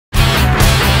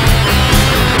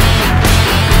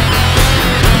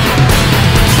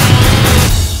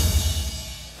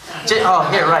Oh,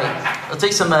 here, right. I'll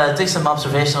do some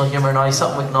observational humour now,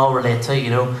 something we can all relate to, you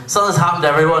know. Something's happened to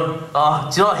everyone. Oh,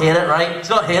 do you not hate it, right? Do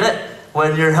you not hate it?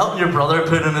 When you're helping your brother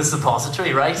put in a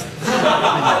suppository, right?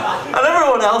 And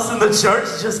everyone else in the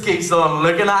church just keeps on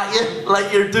looking at you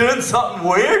like you're doing something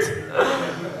weird.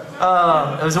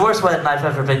 It was the worst wedding I've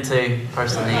ever been to,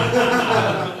 personally.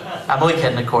 I'm only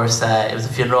kidding, of course. It was a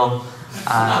funeral,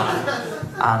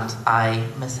 and I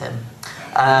miss him.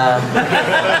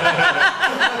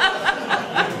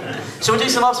 Should we do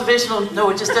some observational? No,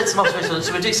 we just did some observational.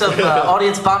 Should we do some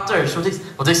audience banter?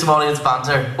 We'll do some audience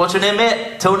banter. What's your name,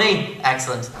 mate? Tony?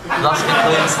 Excellent. Lots of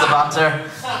conclusions to the banter.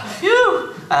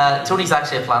 Phew! Tony's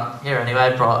actually a plant. Here, anyway,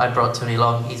 I brought Tony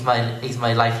along. He's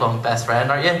my lifelong best friend,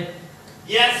 aren't you?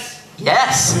 Yes!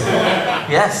 Yes!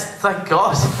 Yes, thank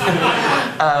God.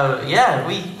 Yeah,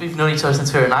 we've known each other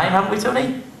since we were 9, haven't we,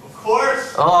 Tony? Of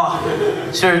course! Oh,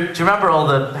 sure, do you remember all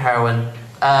the heroin?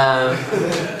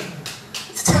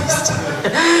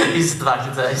 He's at the back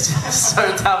of the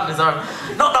started tapping his arm.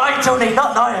 Not now, Tony,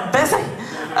 not now, I'm busy!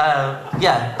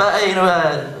 Yeah, but you know,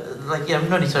 like, yeah, we've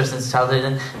known each other since childhood,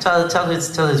 and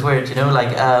childhood's weird, you know,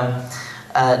 like,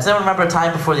 does anyone remember a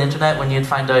time before the internet when you'd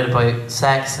find out about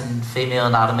sex and female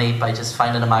anatomy by just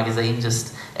finding a magazine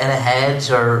just in a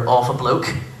hedge or off a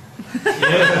bloke?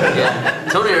 Yeah,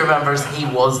 Tony remembers he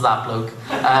was that bloke.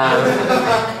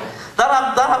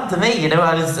 That happened to me, you know.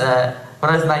 When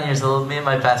I was 9 years old, me and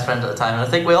my best friend at the time, and I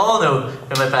think we all know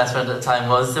who my best friend at the time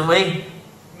was, didn't we?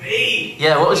 Me!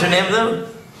 Yeah, what was your name though?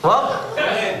 What?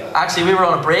 Actually, we were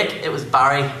on a break, it was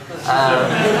Barry.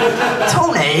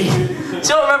 Tony! Do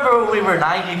you remember when we were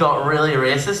 9, you got really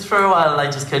racist for a while and I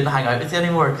just couldn't hang out with you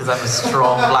anymore because I'm a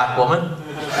strong black woman?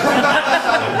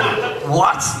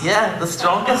 What? Yeah, the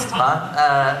strongest, man.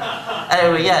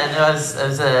 Anyway, yeah, no, I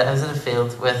was in a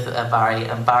field with Barry,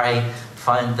 and Barry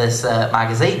found this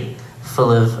magazine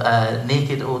full of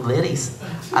naked old ladies,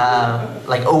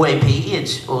 like OAP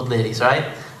age old ladies, right?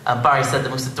 And Barry said the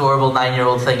most adorable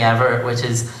 9-year-old thing ever, which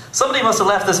is, somebody must have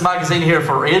left this magazine here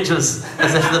for ages,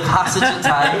 as if the passage of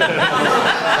time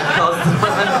had caused the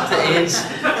women to age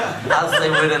as they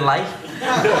would in life.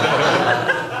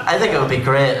 I think it would be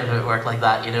great if it worked like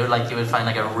that, you know, like you would find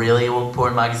like a really old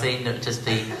porn magazine, it would just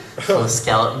be full of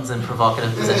skeletons in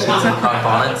provocative positions and car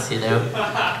bonnets, you know.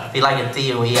 Be like a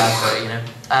DOE advert, you know.